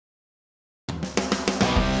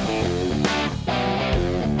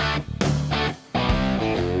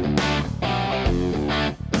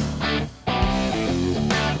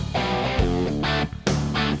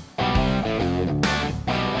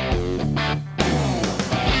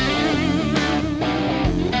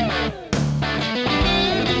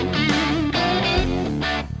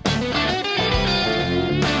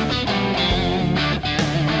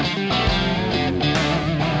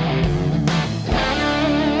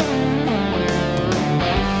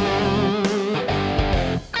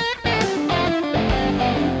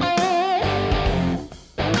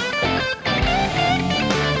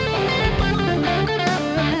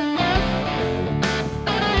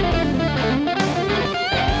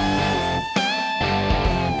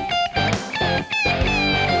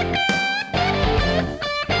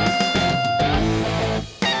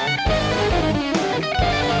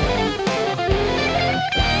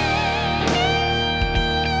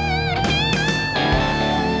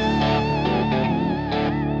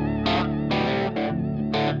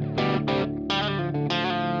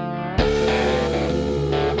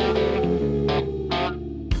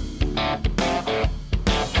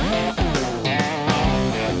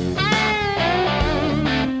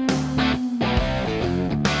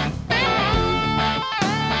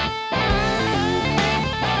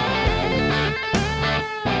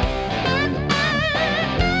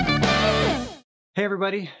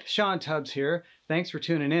everybody, Shawn here. Thanks for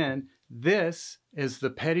tuning in. This is the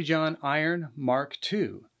Pettyjohn IRON MK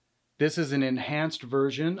II. This is an enhanced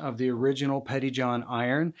version of the original Pettyjohn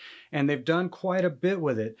iron, and they've done quite a bit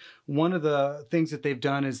with it. One of the things that they've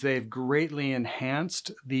done is they've greatly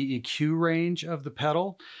enhanced the EQ range of the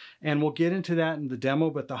pedal, and we'll get into that in the demo,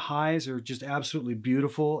 but the highs are just absolutely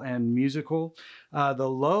beautiful and musical. The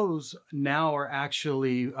lows now are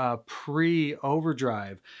actually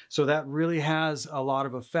pre-overdrive, so that really has a lot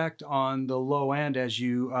of effect on the low end as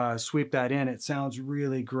you sweep that in. It sounds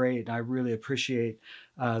really great. I really appreciate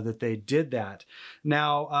that they did that.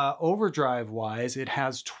 Now, overdrive wise, it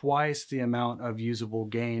has twice the amount of usable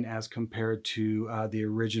gain as compared to the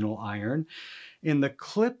original iron. In the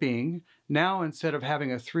clipping, now instead of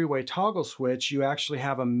having a three-way toggle switch, you actually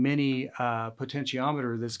have a mini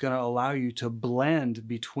potentiometer that's going to allow you to blend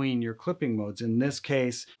between your clipping modes. In this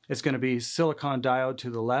case, it's going to be silicon diode to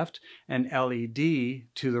the left and LED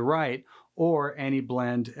to the right, or any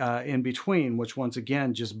blend in between, which once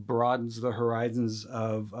again just broadens the horizons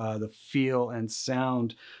of the feel and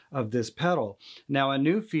sound of this pedal. Now, a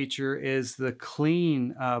new feature is the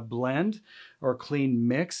clean blend or clean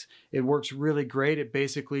mix. It works really great. It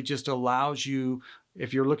basically just allows you,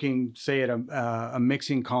 if you're looking, say, at a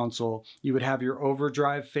mixing console, you would have your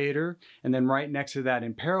overdrive fader, and then right next to that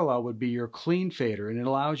in parallel would be your clean fader, and it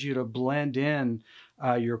allows you to blend in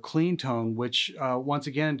your clean tone, which once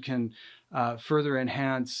again can further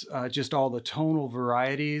enhance just all the tonal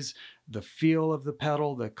varieties, the feel of the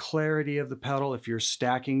pedal, the clarity of the pedal. If you're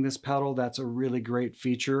stacking this pedal, that's a really great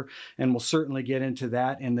feature, and we'll certainly get into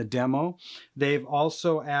that in the demo. They've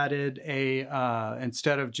also added a,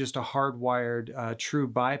 instead of just a hardwired true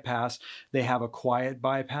bypass, they have a quiet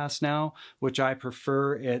bypass now, which I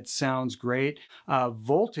prefer. It sounds great.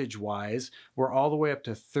 Voltage-wise, we're all the way up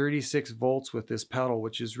to 36 volts with this pedal,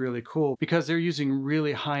 which is really cool because they're using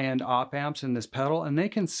really high-end op amps in this pedal, and they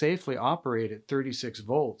can safely operate at 36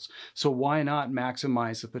 volts. So why not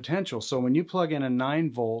maximize the potential? So when you plug in a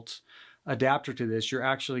 9-volt adapter to this, you're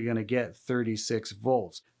actually going to get 36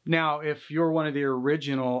 volts. Now, if you're one of the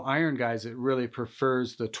original iron guys that really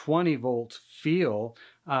prefers the 20-volt feel,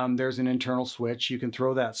 there's an internal switch. You can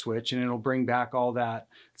throw that switch and it'll bring back all that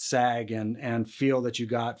sag and feel that you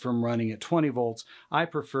got from running at 20 volts. I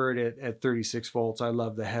preferred it at 36 volts. I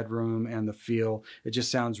love the headroom and the feel. It just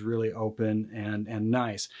sounds really open and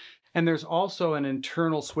nice. And there's also an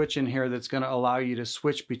internal switch in here that's going to allow you to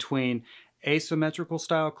switch between asymmetrical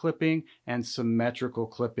style clipping and symmetrical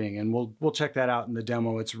clipping, and we'll check that out in the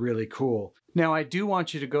demo. It's really cool. Now, I do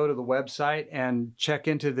want you to go to the website and check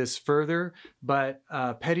into this further, but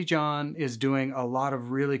Pettyjohn is doing a lot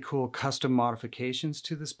of really cool custom modifications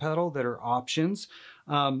to this pedal that are options.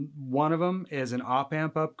 One of them is an op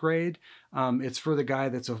amp upgrade. It's for the guy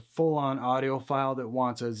that's a full-on audiophile that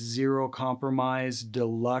wants a zero compromise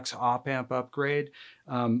deluxe op amp upgrade.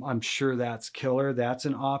 I'm sure that's killer. That's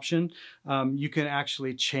an option. You can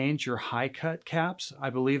actually change your high cut caps. I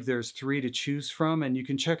believe there's 3 to choose from, and you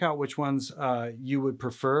can check out which ones you would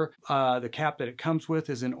prefer. The cap that it comes with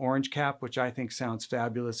is an orange cap, which I think sounds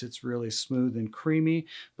fabulous. It's really smooth and creamy,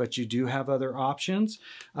 but you do have other options.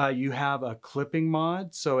 You have a clipping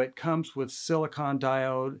mod, so it comes with silicon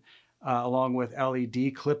diode along with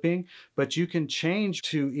LED clipping, but you can change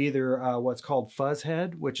to either what's called fuzz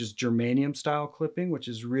head, which is germanium style clipping, which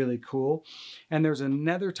is really cool. And there's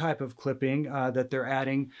another type of clipping that they're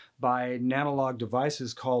adding by Nanolog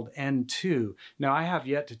Devices called N2. Now, I have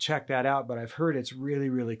yet to check that out, but I've heard it's really,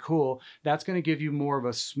 really cool. That's going to give you more of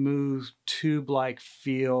a smooth tube-like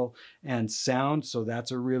feel and sound, so that's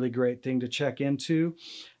a really great thing to check into.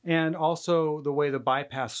 And also the way the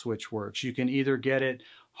bypass switch works. You can either get it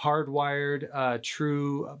hardwired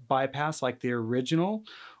true bypass like the original,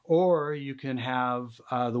 or you can have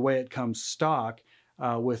the way it comes stock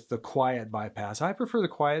with the quiet bypass. I prefer the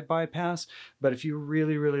quiet bypass, but if you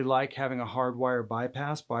really, really like having a hardwire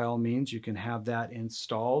bypass, by all means, you can have that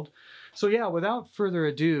installed. So yeah, without further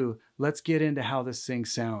ado, let's get into how this thing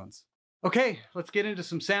sounds. Okay, let's get into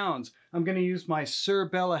some sounds. I'm going to use my Sir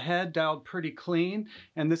Bella head dialed pretty clean,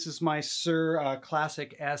 and this is my Sir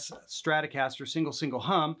Classic S Stratocaster single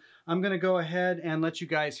hum. I'm going to go ahead and let you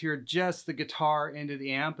guys hear just the guitar into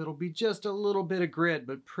the amp. It'll be just a little bit of grit,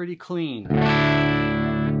 but pretty clean.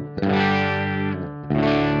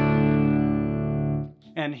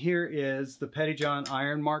 And here is the Pettyjohn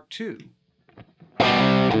IRON MK II.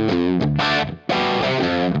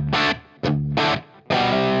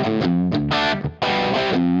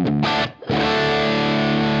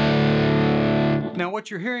 Now,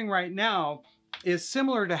 what you're hearing right now is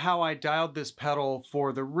similar to how I dialed this pedal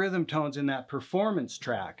for the rhythm tones in that performance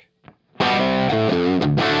track.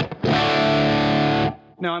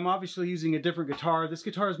 Now I'm obviously using a different guitar. This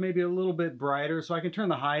guitar is maybe a little bit brighter, so I can turn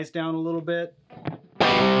the highs down a little bit.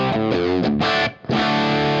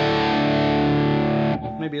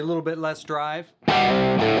 Maybe a little bit less drive.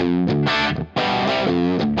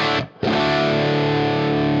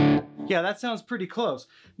 Yeah, that sounds pretty close.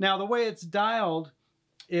 Now the way it's dialed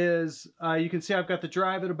is, you can see I've got the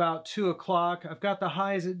drive at about 2 o'clock. I've got the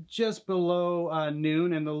highs at just below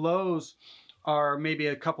noon, and the lows are maybe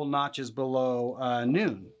a couple notches below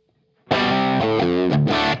noon.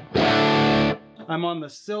 I'm on the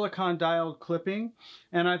silicon dialed clipping,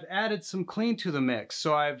 and I've added some clean to the mix.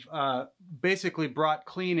 So I've basically brought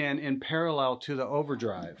clean in parallel to the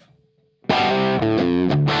overdrive.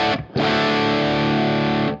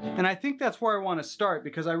 And I think that's where I want to start,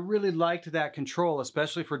 because I really liked that control,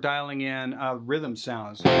 especially for dialing in rhythm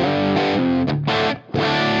sounds.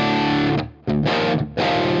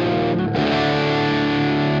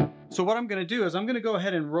 So what I'm going to do is I'm going to go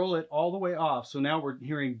ahead and roll it all the way off. So now we're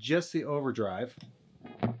hearing just the overdrive.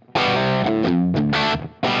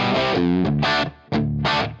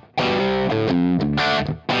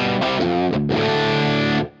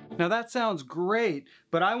 Now that sounds great,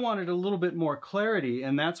 but I wanted a little bit more clarity,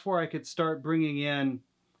 and that's where I could start bringing in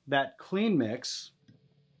that clean mix.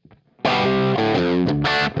 Hear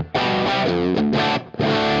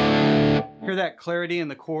that clarity in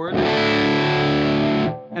the chord?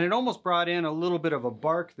 And it almost brought in a little bit of a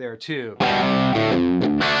bark there too. Now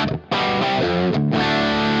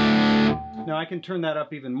I can turn that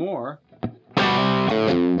up even more.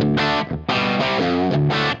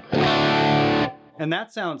 And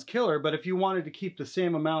that sounds killer, but if you wanted to keep the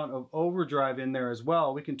same amount of overdrive in there as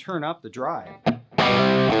well, we can turn up the drive.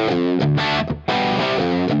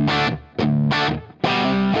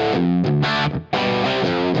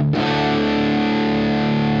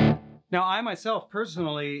 Now, I myself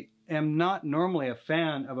personally am not normally a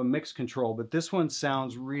fan of a mix control, but this one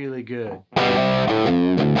sounds really good.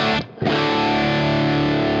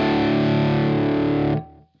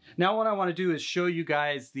 Now what I want to do is show you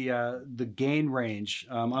guys the gain range.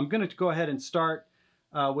 I'm going to go ahead and start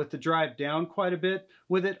with the drive down quite a bit.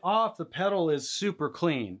 With it off, the pedal is super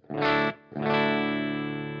clean. I'm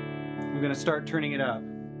going to start turning it up.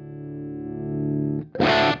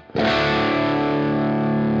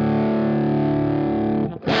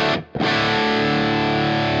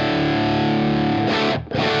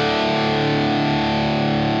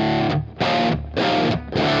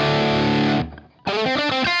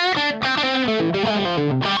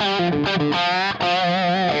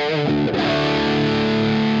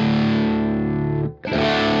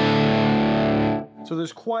 So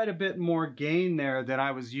there's quite a bit more gain there than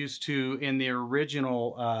I was used to in the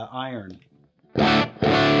original iron.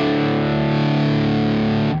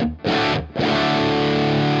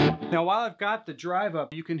 Now while I've got the drive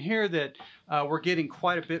up, you can hear that we're getting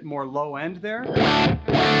quite a bit more low end there.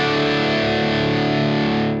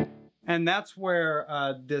 And that's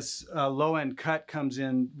where this low end cut comes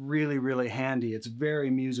in really, really handy. It's very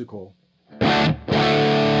musical.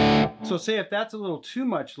 So say if that's a little too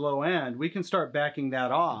much low end, we can start backing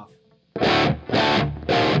that off.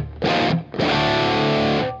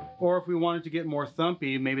 Or if we wanted to get more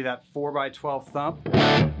thumpy, maybe that 4x12 thump.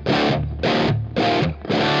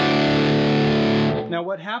 Now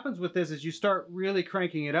what happens with this is you start really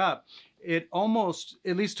cranking it up. It almost,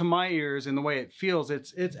 at least to my ears and the way it feels,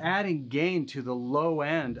 it's adding gain to the low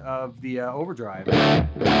end of the overdrive.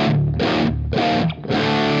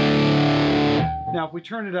 Now if we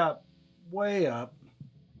turn it up way up,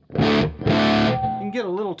 you can get a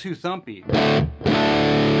little too thumpy,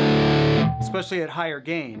 especially at higher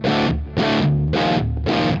gain.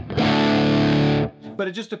 But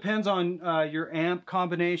it just depends on your amp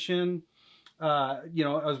combination, you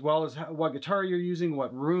know, as well as what guitar you're using,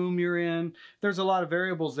 what room you're in. There's a lot of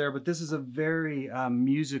variables there, but this is a very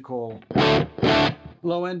musical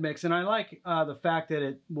low end mix, and I like the fact that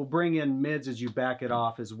it will bring in mids as you back it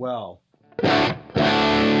off as well.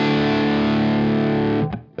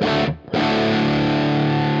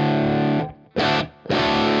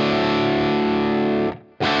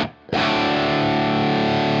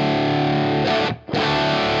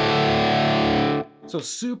 So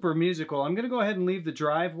super musical. I'm going to go ahead and leave the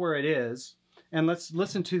drive where it is, and let's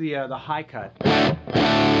listen to the high cut.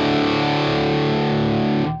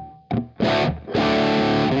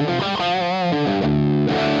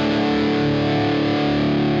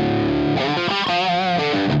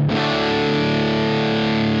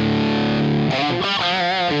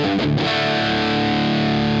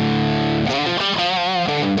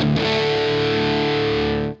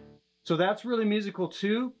 So that's really musical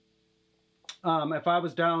too. if I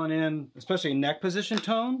was dialing in, especially neck position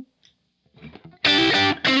tone,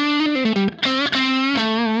 I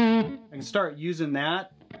can start using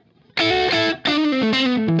that.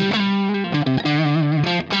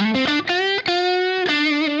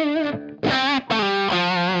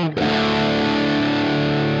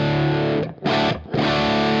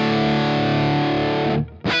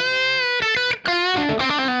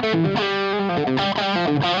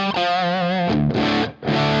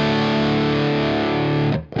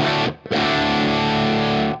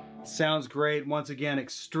 Sounds great. Once again,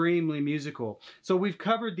 extremely musical. So we've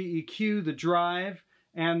covered the EQ, the drive,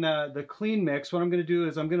 and the clean mix. What I'm going to do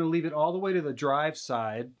is I'm going to leave it all the way to the drive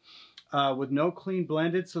side with no clean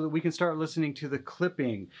blended so that we can start listening to the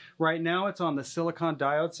clipping. Right now it's on the silicon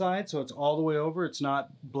diode side, so it's all the way over. It's not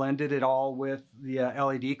blended at all with the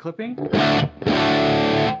LED clipping.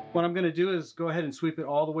 What I'm going to do is go ahead and sweep it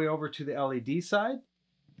all the way over to the LED side.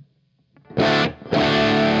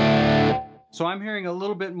 So I'm hearing a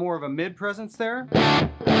little bit more of a mid presence there.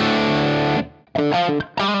 Let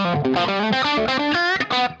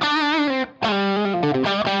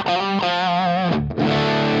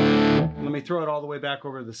me throw it all the way back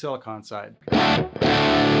over to the silicon side. Let's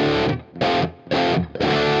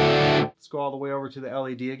go all the way over to the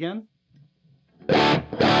LED again. A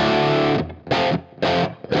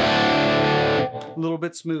little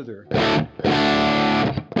bit smoother.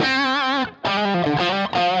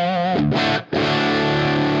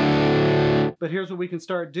 But here's what we can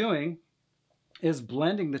start doing, is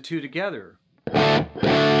blending the two together.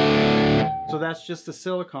 So that's just the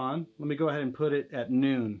silicon. Let me go ahead and put it at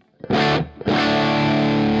noon.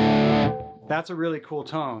 That's a really cool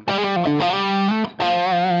tone.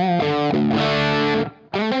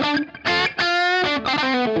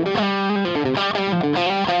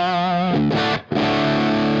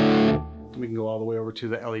 We can go all the way over to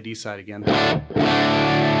the LED side again.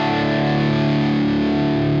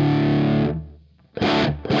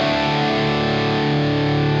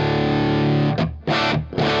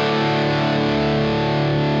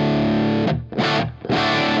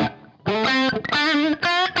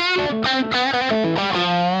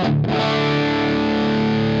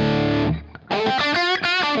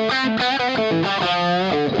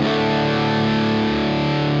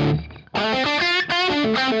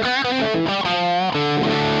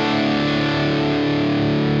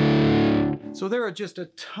 So there are just a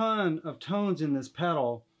ton of tones in this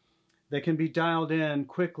pedal that can be dialed in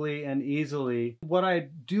quickly and easily. What I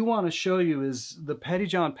do want to show you is the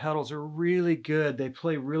Pettyjohn pedals are really good. They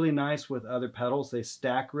play really nice with other pedals. They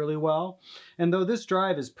stack really well. And though this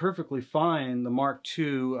drive is perfectly fine, the Mark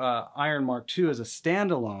II, Iron Mark II as a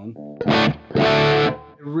standalone, it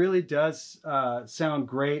really does sound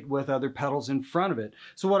great with other pedals in front of it.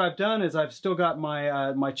 So what I've done is I've still got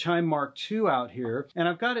my, my Chime Mark II out here, and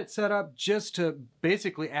I've got it set up just to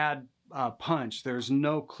basically add punch. There's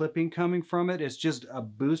no clipping coming from it. It's just a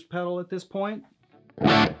boost pedal at this point.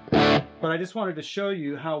 But I just wanted to show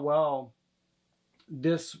you how well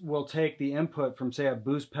this will take the input from, say, a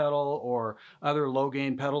boost pedal or other low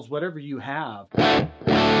gain pedals, whatever you have.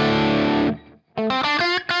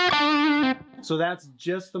 So that's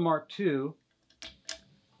just the Mark II.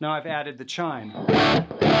 Now I've added the chime.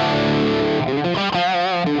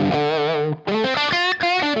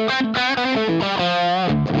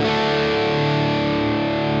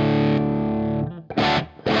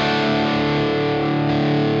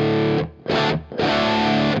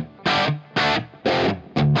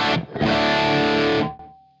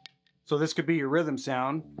 So this could be your rhythm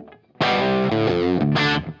sound.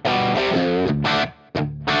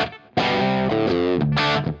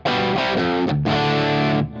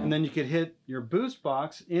 And then you could hit your boost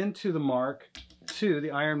box into the Mark II,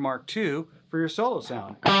 the Iron Mark II, for your solo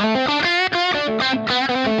sound.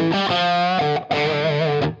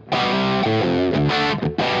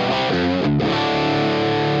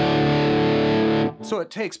 So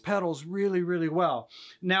it takes pedals really, really well.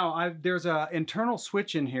 Now, there's an internal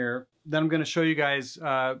switch in here that I'm going to show you guys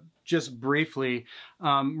just briefly.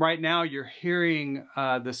 Right now, you're hearing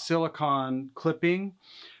the silicon clipping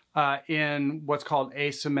in what's called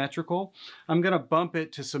asymmetrical. I'm going to bump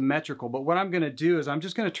it to symmetrical, but what I'm going to do is I'm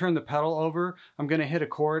just going to turn the pedal over. I'm going to hit a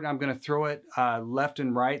chord. I'm going to throw it left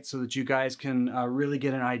and right so that you guys can really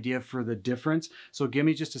get an idea for the difference. So give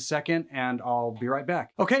me just a second and I'll be right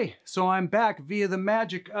back. Okay, so I'm back via the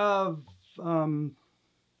magic of the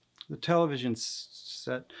television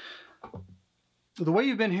set. The way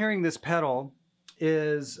you've been hearing this pedal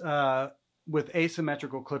is with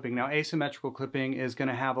asymmetrical clipping. Now, asymmetrical clipping is going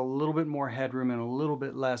to have a little bit more headroom and a little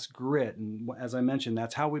bit less grit, and as I mentioned,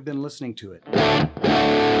 that's how we've been listening to it.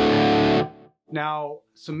 Now,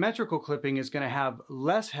 symmetrical clipping is going to have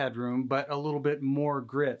less headroom, but a little bit more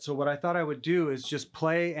grit. So what I thought I would do is just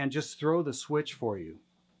play and just throw the switch for you.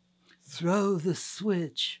 Throw the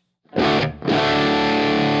switch.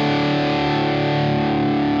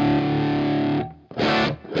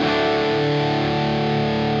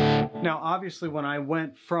 Now, obviously, when I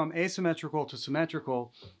went from asymmetrical to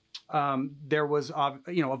symmetrical, there was a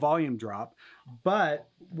volume drop, but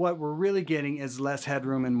what we're really getting is less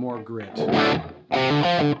headroom and more grit.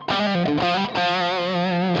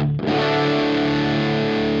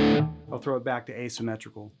 I'll throw it back to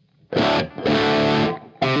asymmetrical.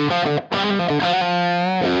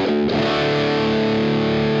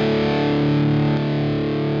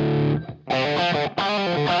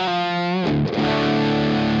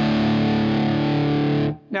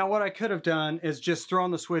 Now what I could have done is just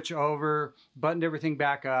thrown the switch over, buttoned everything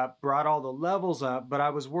back up, brought all the levels up, but I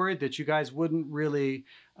was worried that you guys wouldn't really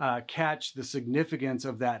catch the significance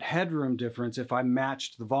of that headroom difference if I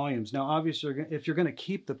matched the volumes. Now obviously if you're going to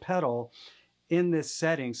keep the pedal in this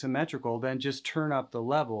setting symmetrical, then just turn up the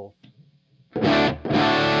level.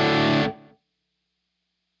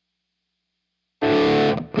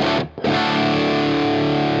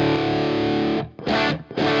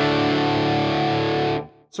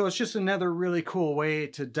 So it's just another really cool way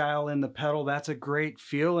to dial in the pedal. That's a great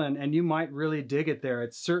feel, and you might really dig it there.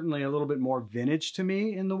 It's certainly a little bit more vintage to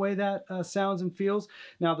me in the way that sounds and feels.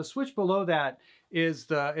 Now the switch below that is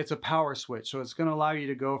it's a power switch, so it's going to allow you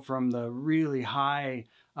to go from the really high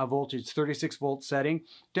voltage 36 volt setting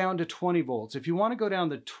down to 20 volts. If you want to go down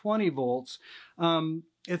to 20 volts,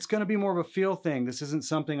 it's going to be more of a feel thing. This isn't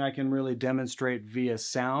something I can really demonstrate via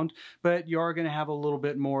sound, but you are going to have a little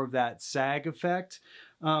bit more of that sag effect.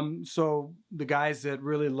 So the guys that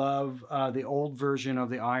really love the old version of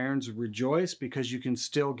the irons rejoice, because you can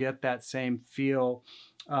still get that same feel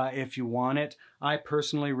if you want it. I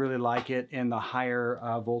personally really like it in the higher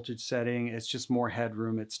voltage setting. It's just more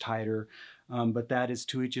headroom, it's tighter, but that is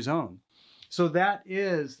to each his own. So that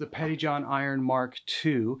is the Pettyjohn Iron Mark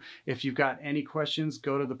II. If you've got any questions,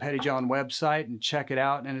 go to the Pettyjohn website and check it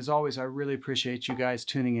out. And as always, I really appreciate you guys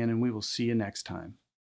tuning in, and we will see you next time.